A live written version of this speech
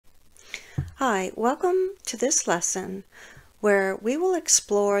Hi, welcome to this lesson where we will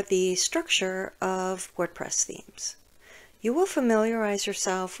explore the structure of WordPress themes. You will familiarize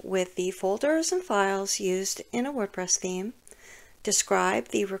yourself with the folders and files used in a WordPress theme, describe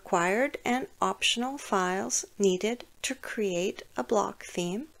the required and optional files needed to create a block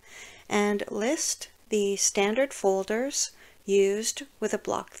theme, and list the standard folders used with a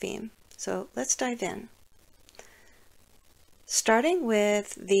block theme. So let's dive in. Starting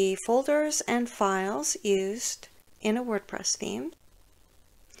with the folders and files used in a WordPress theme.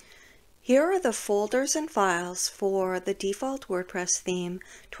 Here are the folders and files for the default WordPress theme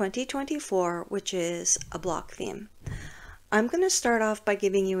 2024, which is a block theme. I'm going to start off by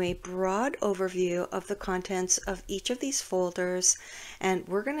giving you a broad overview of the contents of each of these folders, and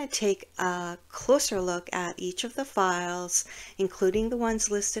we're going to take a closer look at each of the files, including the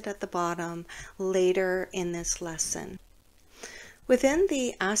ones listed at the bottom, later in this lesson. Within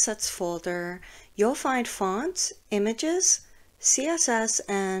the Assets folder, you'll find fonts, images, CSS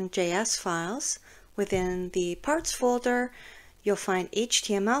and JS files. Within the Parts folder, you'll find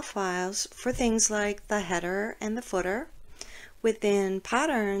HTML files for things like the header and the footer. Within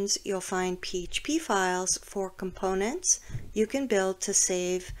Patterns, you'll find PHP files for components you can build to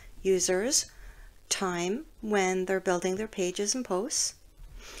save users time when they're building their pages and posts.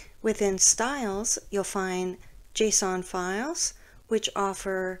 Within Styles, you'll find JSON files, which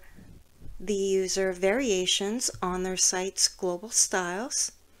offer the user variations on their site's global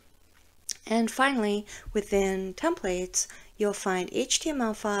styles. And finally, within Templates, you'll find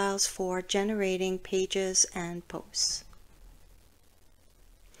HTML files for generating pages and posts.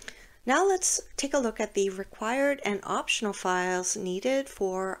 Now let's take a look at the required and optional files needed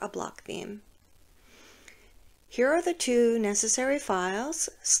for a block theme. Here are the two necessary files,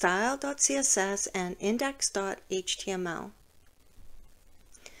 style.css and index.html.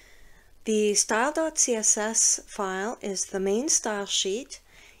 The style.css file is the main style sheet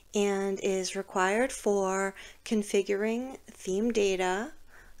and is required for configuring theme data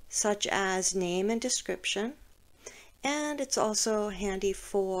such as name and description, and it's also handy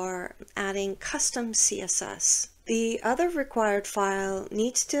for adding custom CSS. The other required file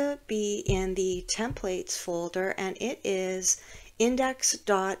needs to be in the templates folder, and it is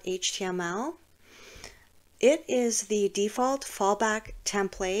index.html. It is the default fallback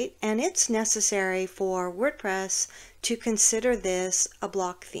template, and it's necessary for WordPress to consider this a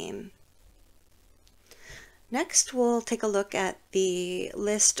block theme. Next, we'll take a look at the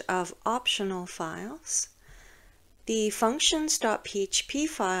list of optional files. The functions.php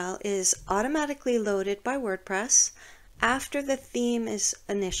file is automatically loaded by WordPress after the theme is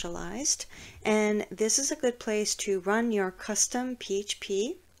initialized, and this is a good place to run your custom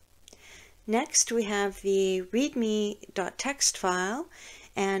PHP. Next, we have the readme.txt file,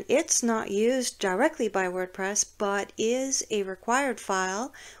 and it's not used directly by WordPress, but is a required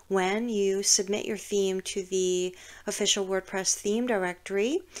file when you submit your theme to the official WordPress theme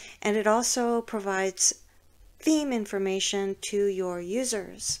directory, and it also provides theme information to your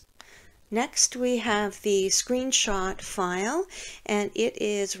users. Next, we have the screenshot file, and it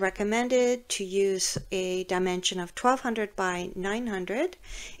is recommended to use a dimension of 1200 by 900.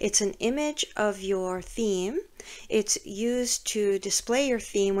 It's an image of your theme. It's used to display your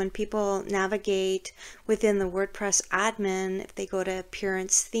theme when people navigate within the WordPress admin. If they go to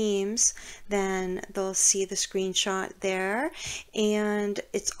Appearance Themes, then they'll see the screenshot there. And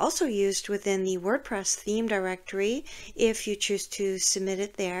it's also used within the WordPress theme directory if you choose to submit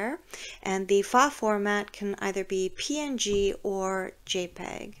it there. And the file format can either be PNG or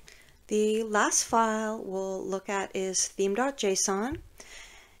JPEG. The last file we'll look at is theme.json,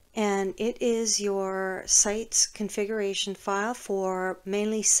 and it is your site's configuration file for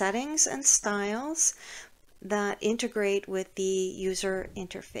mainly settings and styles that integrate with the user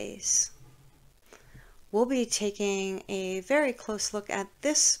interface. We'll be taking a very close look at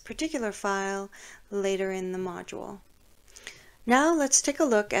this particular file later in the module. Now let's take a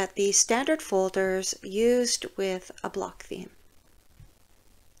look at the standard folders used with a block theme.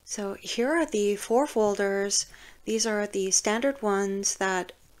 So here are the 4 folders. These are the standard ones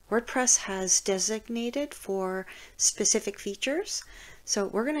that WordPress has designated for specific features. So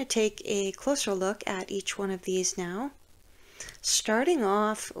we're going to take a closer look at each one of these now. Starting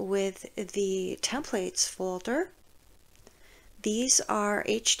off with the templates folder. These are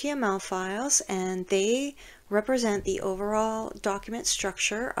HTML files, and they represent the overall document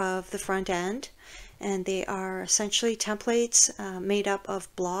structure of the front end, and they are essentially templates made up of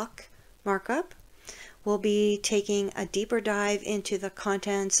block markup. We'll be taking a deeper dive into the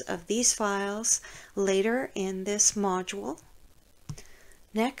contents of these files later in this module.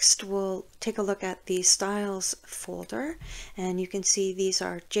 Next, we'll take a look at the styles folder, and you can see these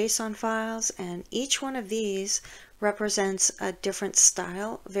are JSON files, and each one of these represents a different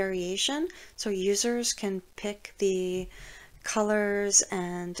style variation, so users can pick the colors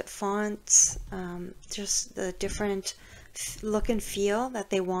and fonts, just the different look and feel that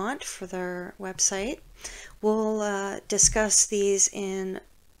they want for their website. We'll discuss these in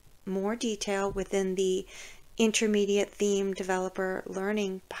more detail within the Intermediate Theme Developer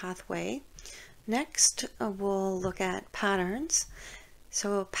Learning Pathway. Next, we'll look at patterns.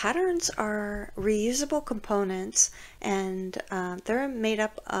 So patterns are reusable components, and they're made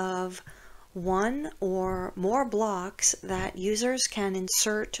up of one or more blocks that users can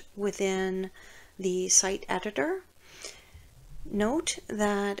insert within the site editor. Note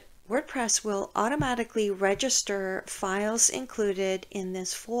that WordPress will automatically register files included in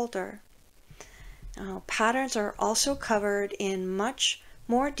this folder. Patterns are also covered in much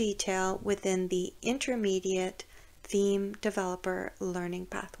more detail within the Intermediate Theme Developer Learning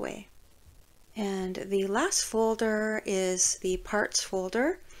Pathway. And the last folder is the Parts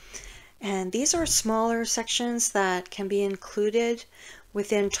folder. And these are smaller sections that can be included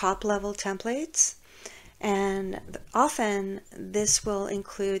within top-level templates. And often this will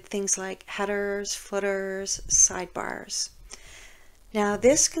include things like headers, footers, sidebars. Now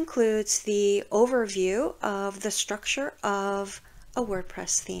this concludes the overview of the structure of a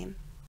WordPress theme.